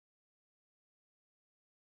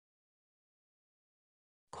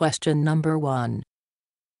Question number 1.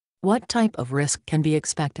 What type of risk can be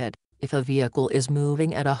expected if a vehicle is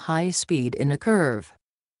moving at a high speed in a curve?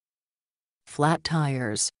 Flat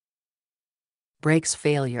tires. Brakes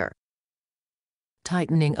failure.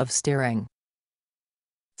 Tightening of steering.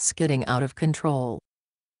 Skidding out of control.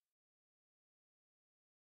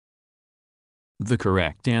 The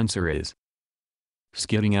correct answer is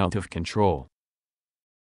skidding out of control.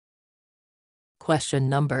 Question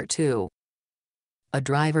number 2. A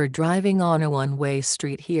driver driving on a one-way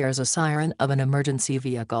street hears a siren of an emergency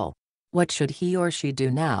vehicle. What should he or she do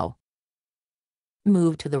now?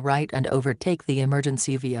 Move to the right and overtake the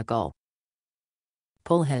emergency vehicle.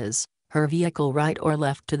 Pull her vehicle right or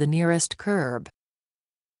left to the nearest curb.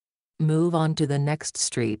 Move on to the next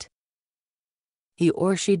street. He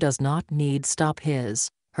or she does not need stop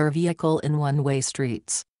her vehicle in one-way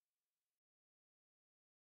streets.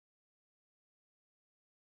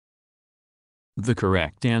 The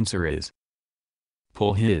correct answer is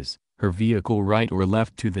pull her vehicle right or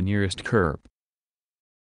left to the nearest curb.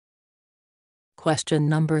 Question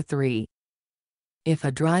number 3. If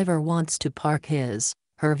a driver wants to park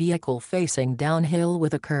her vehicle facing downhill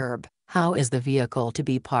with a curb, how is the vehicle to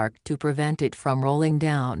be parked to prevent it from rolling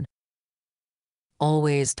down?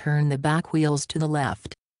 Always turn the back wheels to the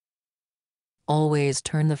left. Always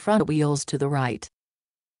turn the front wheels to the right.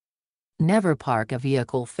 Never park a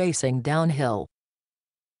vehicle facing downhill.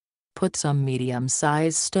 Put some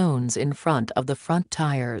medium-sized stones in front of the front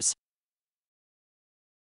tires.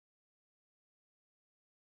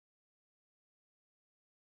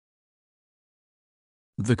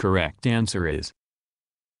 The correct answer is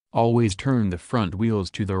always turn the front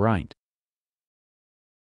wheels to the right.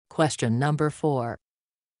 Question number 4.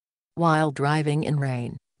 While driving in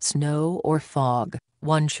rain, snow or fog,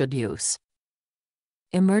 one should use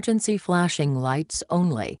emergency flashing lights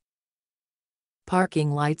only,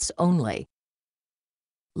 parking lights only,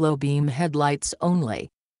 low beam headlights only,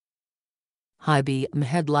 high beam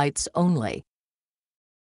headlights only.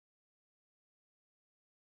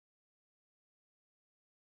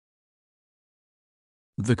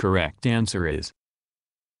 The correct answer is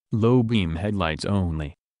low beam headlights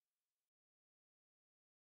only.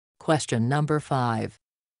 Question number 5.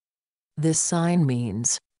 This sign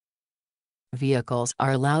means vehicles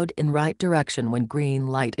are allowed in right direction when green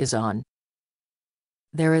light is on.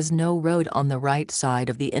 There is no road on the right side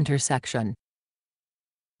of the intersection.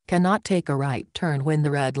 Cannot take a right turn when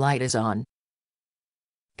the red light is on.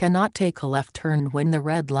 Cannot take a left turn when the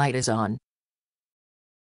red light is on.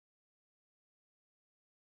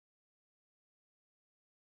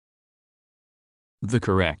 The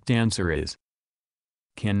correct answer is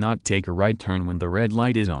cannot take a right turn when the red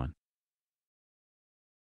light is on.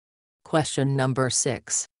 Question number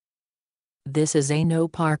 6. This is a no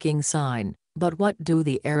parking sign, but what do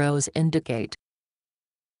the arrows indicate?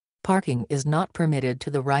 Parking is not permitted to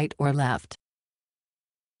the right or left.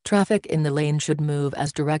 Traffic in the lane should move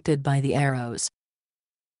as directed by the arrows.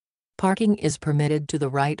 Parking is permitted to the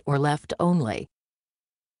right or left only.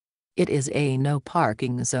 It is a no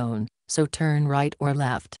parking zone, so turn right or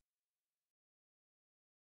left.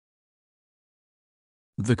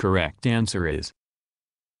 The correct answer is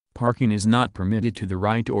parking is not permitted to the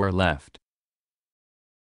right or left.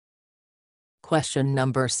 Question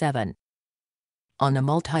number 7. On a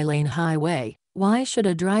multi-lane highway, why should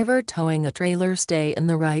a driver towing a trailer stay in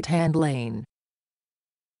the right-hand lane?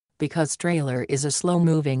 Because trailer is a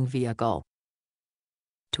slow-moving vehicle.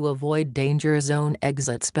 To avoid danger zone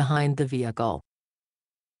exits behind the vehicle.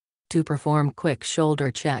 To perform quick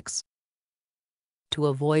shoulder checks. To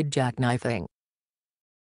avoid jackknifing.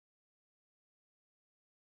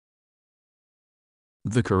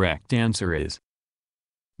 The correct answer is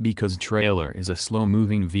because trailer is a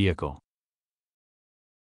slow-moving vehicle.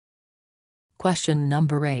 Question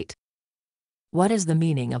number 8. What is the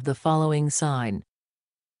meaning of the following sign?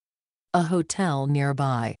 A hotel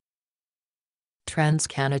nearby.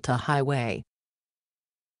 Trans-Canada Highway.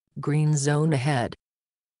 Green zone ahead.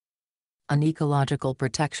 An ecological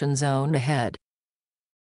protection zone ahead.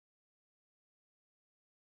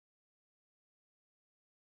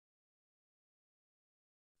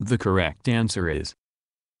 The correct answer is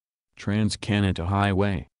Trans-Canada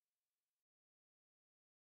Highway.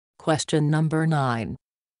 Question number 9.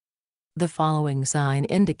 The following sign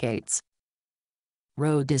indicates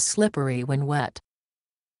road is slippery when wet.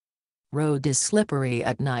 Road is slippery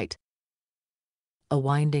at night. A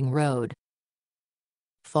winding road.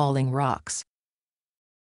 Falling rocks.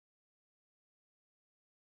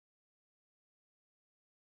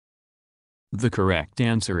 The correct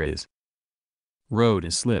answer is road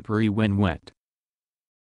is slippery when wet.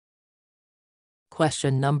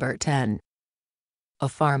 Question number 10. A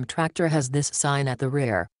farm tractor has this sign at the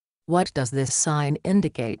rear. What does this sign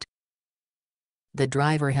indicate? The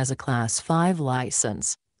driver has a Class 5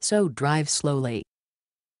 license, so drive slowly.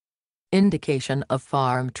 Indication of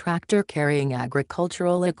farm tractor carrying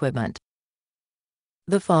agricultural equipment.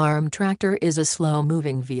 The farm tractor is a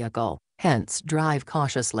slow-moving vehicle, hence drive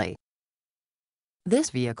cautiously.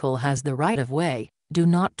 This vehicle has the right-of-way, do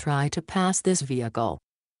not try to pass this vehicle.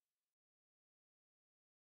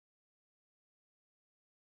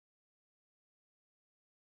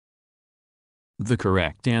 The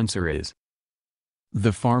correct answer is: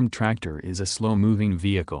 the farm tractor is a slow-moving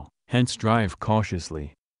vehicle, hence drive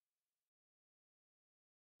cautiously.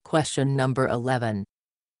 Question number 11.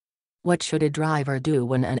 What should a driver do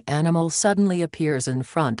when an animal suddenly appears in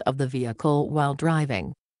front of the vehicle while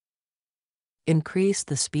driving? Increase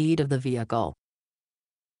the speed of the vehicle.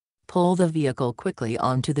 Pull the vehicle quickly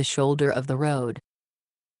onto the shoulder of the road.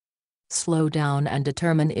 Slow down and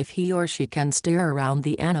determine if he or she can steer around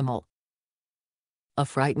the animal. A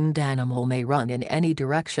frightened animal may run in any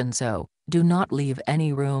direction, so do not leave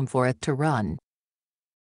any room for it to run.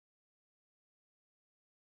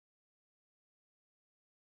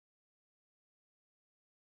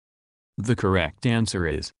 The correct answer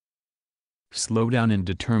is: slow down and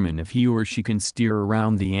determine if he or she can steer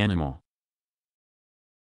around the animal.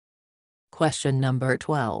 Question number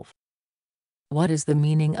 12. What is the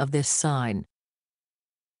meaning of this sign?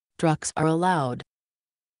 Trucks are allowed.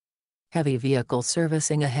 Heavy vehicle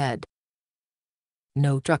servicing ahead.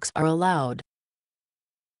 No trucks are allowed.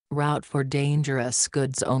 Route for dangerous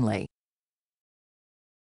goods only.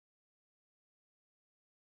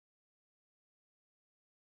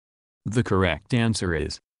 The correct answer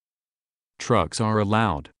is: trucks are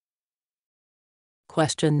allowed.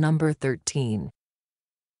 Question number 13.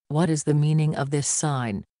 What is the meaning of this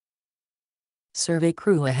sign? Survey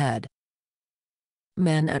crew ahead.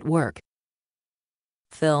 Men at work.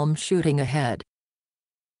 Film shooting ahead.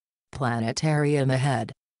 Planetarium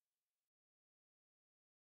ahead.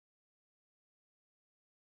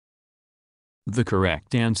 The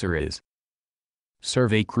correct answer is: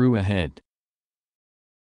 survey crew ahead.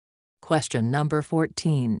 Question number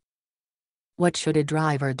 14. What should a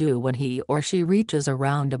driver do when he or she reaches a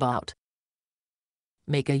roundabout?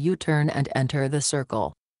 Make a U-turn and enter the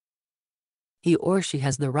circle. He or she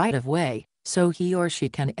has the right-of-way, so he or she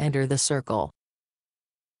can enter the circle.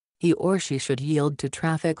 He or she should yield to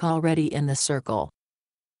traffic already in the circle.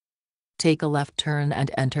 Take a left turn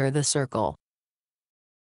and enter the circle.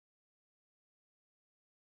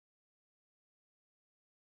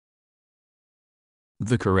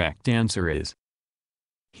 The correct answer is: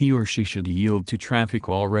 he or she should yield to traffic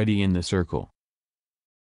already in the circle.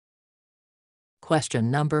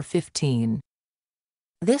 Question number 15.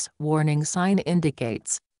 This warning sign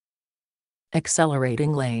indicates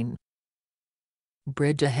accelerating lane.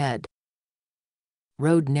 Bridge ahead.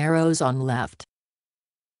 Road narrows on left.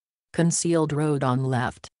 Concealed road on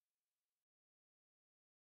left.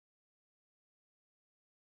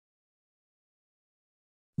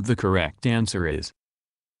 The correct answer is: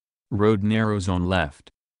 road narrows on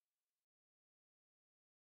left.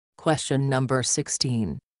 Question number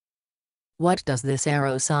 16. What does this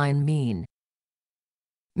arrow sign mean?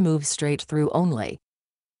 Move straight through only.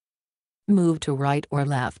 Move to right or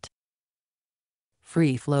left.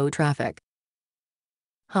 Free flow traffic.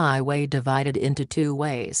 Highway divided into two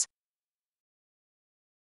ways.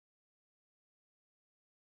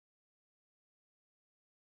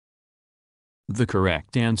 The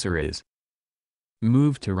correct answer is: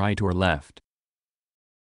 move to right or left.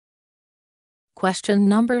 Question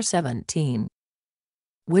number 17.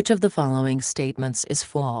 Which of the following statements is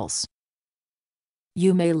false?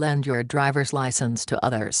 You may lend your driver's license to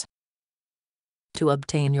others. To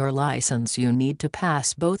obtain your license, you need to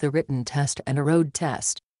pass both a written test and a road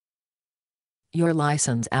test. Your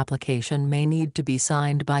license application may need to be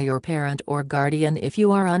signed by your parent or guardian if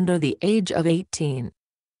you are under the age of 18.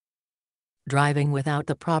 Driving without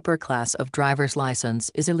the proper class of driver's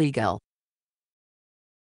license is illegal.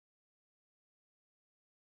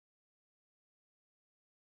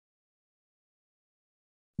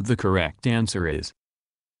 The correct answer is: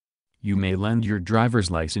 you may lend your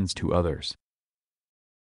driver's license to others.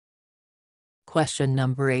 Question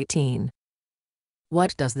number 18.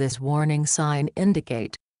 What does this warning sign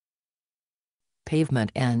indicate? Pavement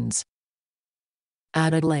ends.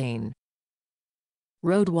 Added lane.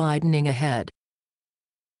 Road widening ahead.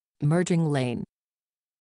 Merging lane.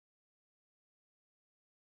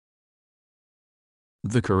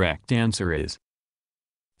 The correct answer is: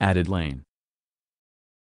 added lane.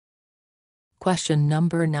 Question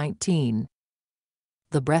number 19.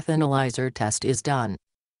 The breath analyzer test is done.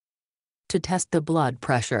 To test the blood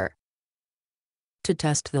pressure. To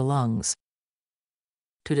test the lungs.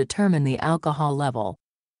 To determine the alcohol level.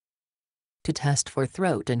 To test for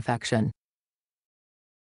throat infection.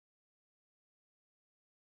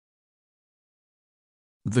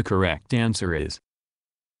 The correct answer is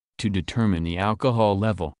to determine the alcohol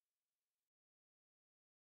level.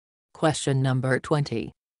 Question number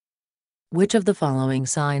 20. Which of the following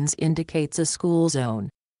signs indicates a school zone?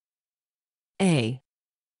 A,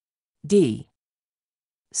 D,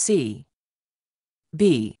 C,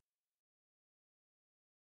 B.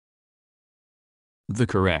 The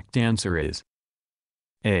correct answer is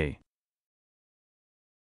A.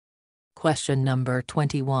 Question number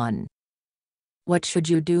 21. What should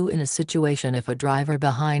you do in a situation if a driver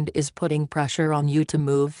behind is putting pressure on you to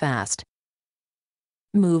move fast?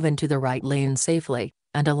 Move into the right lane safely,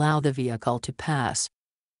 and allow the vehicle to pass.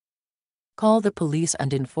 Call the police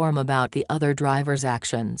and inform about the other driver's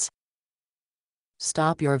actions.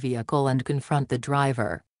 Stop your vehicle and confront the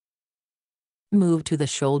driver. Move to the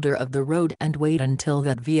shoulder of the road and wait until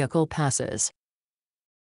that vehicle passes.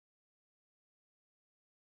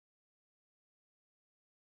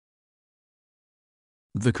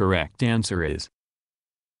 The correct answer is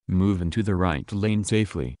move into the right lane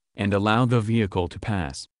safely, and allow the vehicle to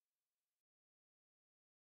pass.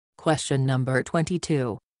 Question number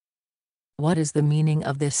 22. What is the meaning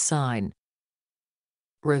of this sign?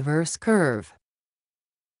 Reverse curve.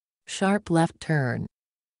 Sharp left turn.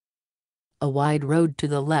 A wide road to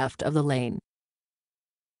the left of the lane.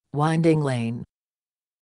 Winding lane.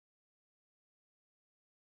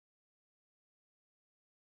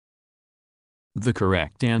 The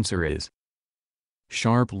correct answer is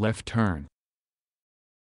sharp left turn.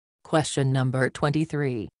 Question number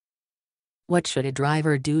 23. What should a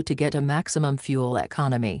driver do to get a maximum fuel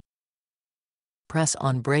economy? Press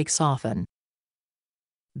on brakes often.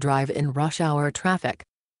 Drive in rush hour traffic.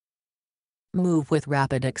 Move with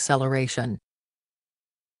rapid acceleration.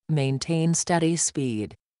 Maintain steady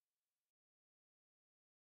speed.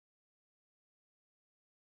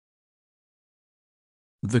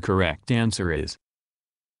 The correct answer is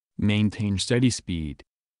maintain steady speed.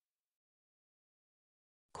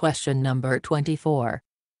 Question number 24.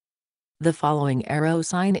 The following arrow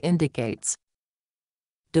sign indicates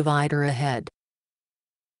divider ahead,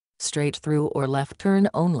 straight through or left turn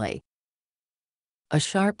only, a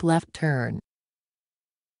sharp left turn,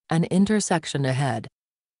 an intersection ahead.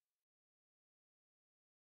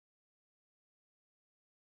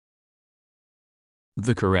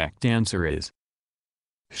 The correct answer is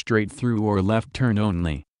straight through or left turn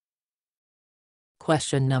only.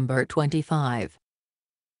 Question number 25.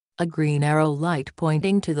 A green arrow light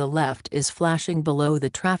pointing to the left is flashing below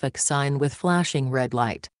the traffic sign with flashing red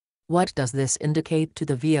light. What does this indicate to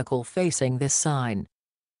the vehicle facing this sign?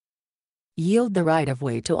 Yield the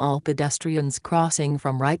right-of-way to all pedestrians crossing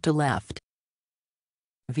from right to left.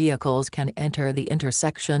 Vehicles can enter the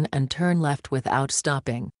intersection and turn left without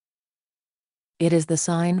stopping. It is the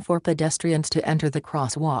sign for pedestrians to enter the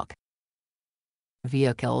crosswalk.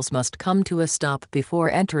 Vehicles must come to a stop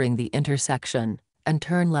before entering the intersection, and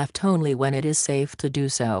turn left only when it is safe to do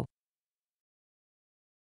so.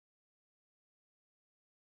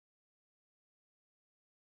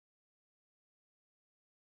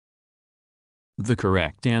 The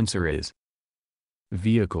correct answer is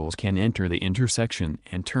vehicles can enter the intersection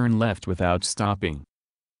and turn left without stopping.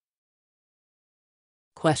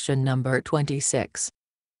 Question number 26.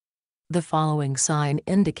 The following sign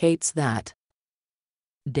indicates that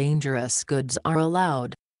dangerous goods are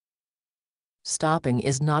allowed. Stopping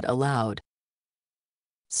is not allowed.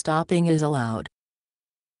 Stopping is allowed.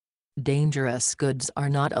 Dangerous goods are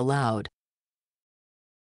not allowed.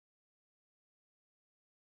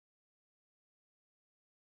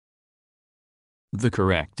 The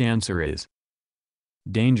correct answer is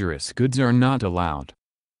dangerous goods are not allowed.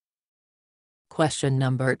 Question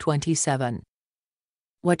number 27.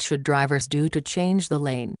 What should drivers do to change the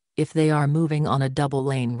lane, if they are moving on a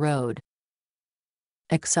double-lane road?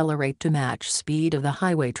 Accelerate to match speed of the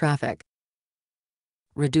highway traffic.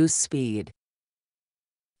 Reduce speed.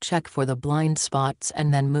 Check for the blind spots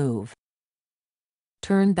and then move.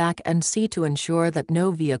 Turn back and see to ensure that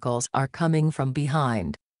no vehicles are coming from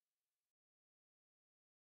behind.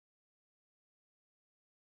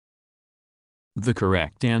 The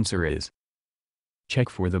correct answer is check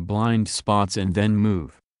for the blind spots and then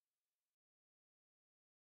move.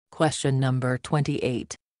 Question number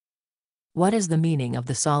 28. What is the meaning of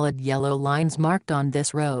the solid yellow lines marked on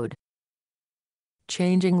this road?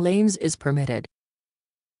 Changing lanes is permitted.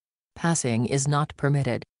 Passing is not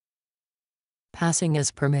permitted. Passing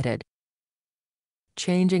is permitted.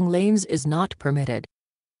 Changing lanes is not permitted.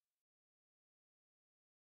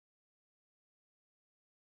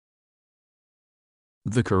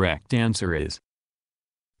 The correct answer is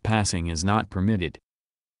passing is not permitted.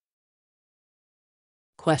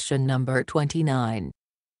 Question number 29.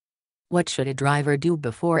 What should a driver do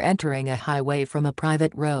before entering a highway from a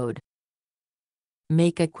private road?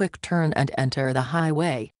 Make a quick turn and enter the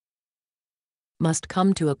highway. Must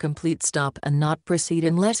come to a complete stop and not proceed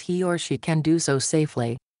unless he or she can do so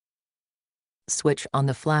safely. Switch on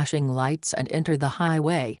the flashing lights and enter the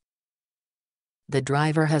highway. The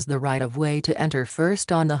driver has the right of way to enter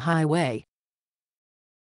first on the highway.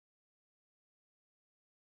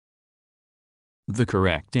 The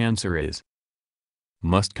correct answer is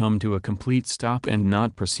must come to a complete stop and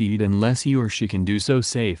not proceed unless he or she can do so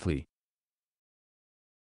safely.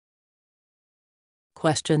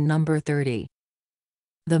 Question number 30.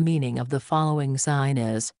 The meaning of the following sign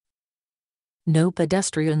is: no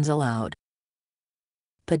pedestrians allowed.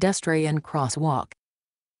 Pedestrian crosswalk.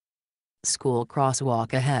 School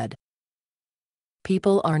crosswalk ahead.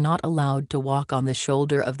 People are not allowed to walk on the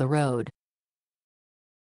shoulder of the road.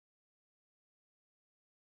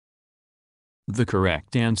 The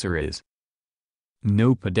correct answer is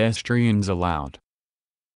no pedestrians allowed.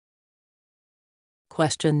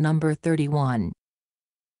 Question number 31.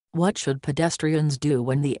 What should pedestrians do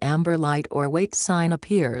when the amber light or wait sign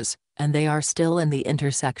appears, and they are still in the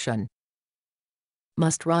intersection?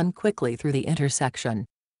 Must run quickly through the intersection.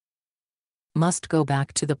 Must go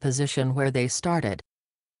back to the position where they started.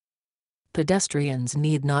 Pedestrians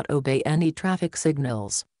need not obey any traffic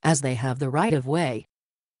signals, as they have the right of way.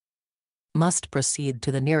 Must proceed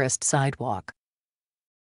to the nearest sidewalk.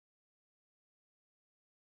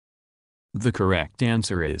 The correct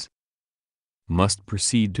answer is must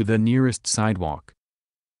proceed to the nearest sidewalk.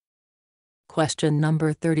 Question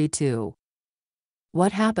number 32.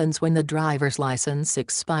 What happens when the driver's license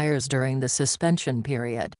expires during the suspension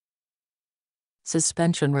period?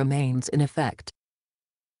 Suspension remains in effect.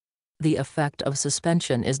 The effect of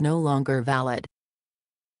suspension is no longer valid.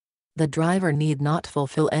 The driver need not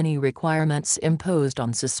fulfill any requirements imposed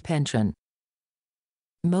on suspension.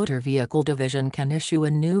 Motor Vehicle Division can issue a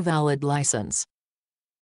new valid license.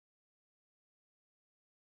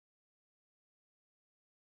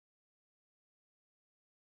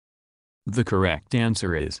 The correct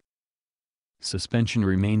answer is suspension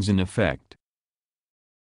remains in effect.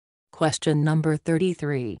 Question number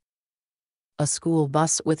 33. A school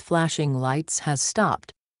bus with flashing lights has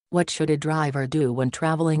stopped. What should a driver do when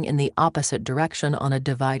traveling in the opposite direction on a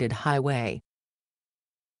divided highway?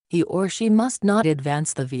 He or she must not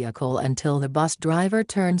advance the vehicle until the bus driver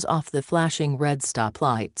turns off the flashing red stop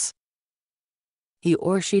lights. He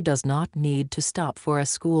or she does not need to stop for a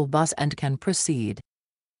school bus and can proceed.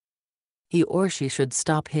 He or she should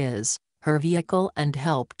stop her vehicle and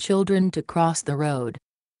help children to cross the road.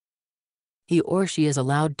 He or she is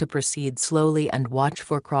allowed to proceed slowly and watch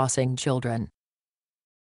for crossing children.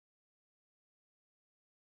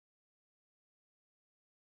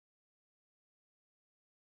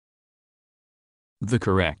 The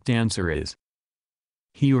correct answer is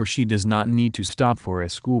he or she does not need to stop for a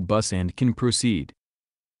school bus and can proceed.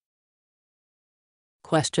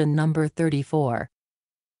 Question number 34.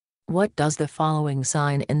 What does the following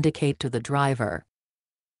sign indicate to the driver?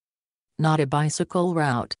 Not a bicycle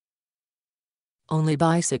route. Only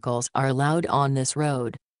bicycles are allowed on this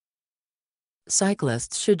road.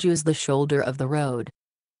 Cyclists should use the shoulder of the road.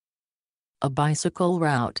 A bicycle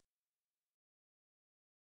route.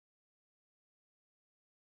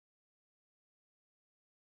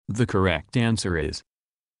 The correct answer is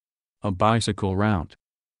a bicycle route.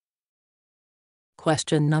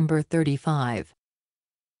 Question number 35.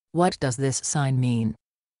 What does this sign mean?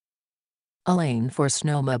 A lane for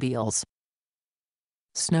snowmobiles.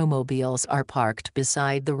 Snowmobiles are parked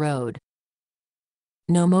beside the road.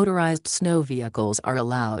 No motorized snow vehicles are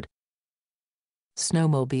allowed.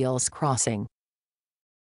 Snowmobiles crossing.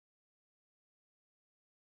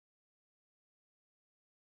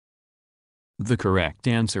 The correct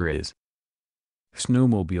answer is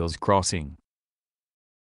snowmobiles crossing.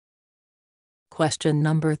 Question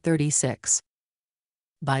number 36.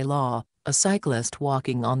 By law, a cyclist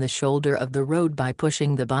walking on the shoulder of the road by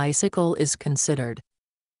pushing the bicycle is considered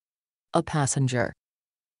a passenger,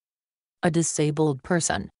 a disabled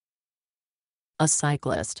person, a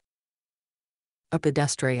cyclist, a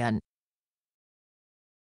pedestrian.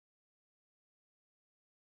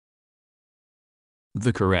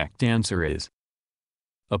 The correct answer is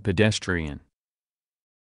a pedestrian.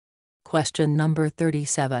 Question number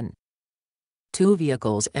 37. Two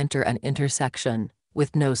vehicles enter an intersection,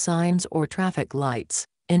 with no signs or traffic lights,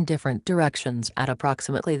 in different directions at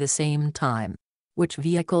approximately the same time. Which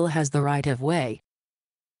vehicle has the right-of-way?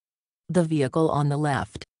 The vehicle on the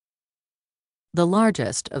left. The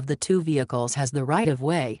largest of the two vehicles has the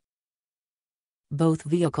right-of-way. Both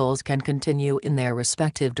vehicles can continue in their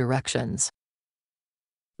respective directions.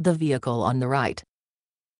 The vehicle on the right.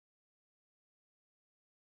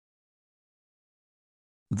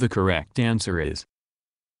 The correct answer is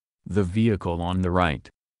the vehicle on the right.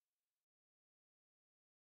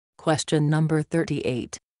 Question number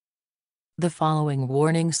 38. The following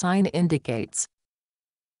warning sign indicates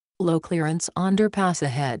low clearance underpass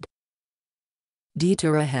ahead,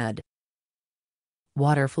 detour ahead,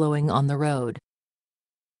 water flowing on the road,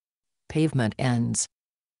 pavement ends.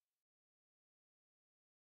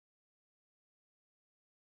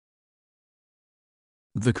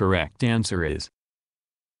 The correct answer is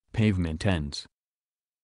pavement ends.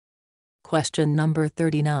 Question number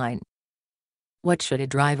 39. What should a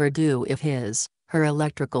driver do if her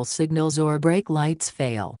electrical signals or brake lights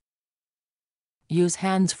fail? Use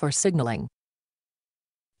hands for signaling.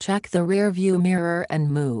 Check the rear view mirror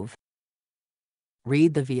and move.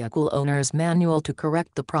 Read the vehicle owner's manual to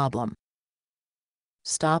correct the problem.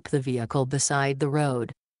 Stop the vehicle beside the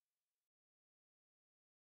road.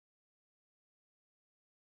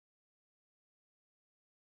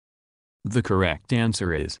 The correct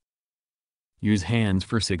answer is use hands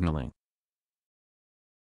for signaling.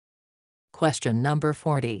 Question number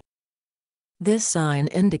 40. This sign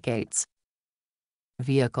indicates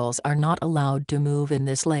vehicles are not allowed to move in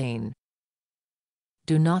this lane.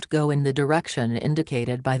 Do not go in the direction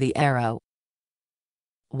indicated by the arrow.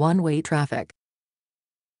 One-way traffic.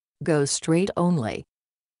 Go straight only.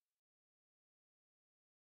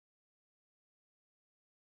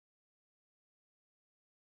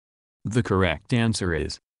 The correct answer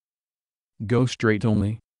is go straight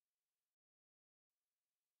only.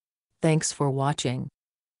 Thanks for watching.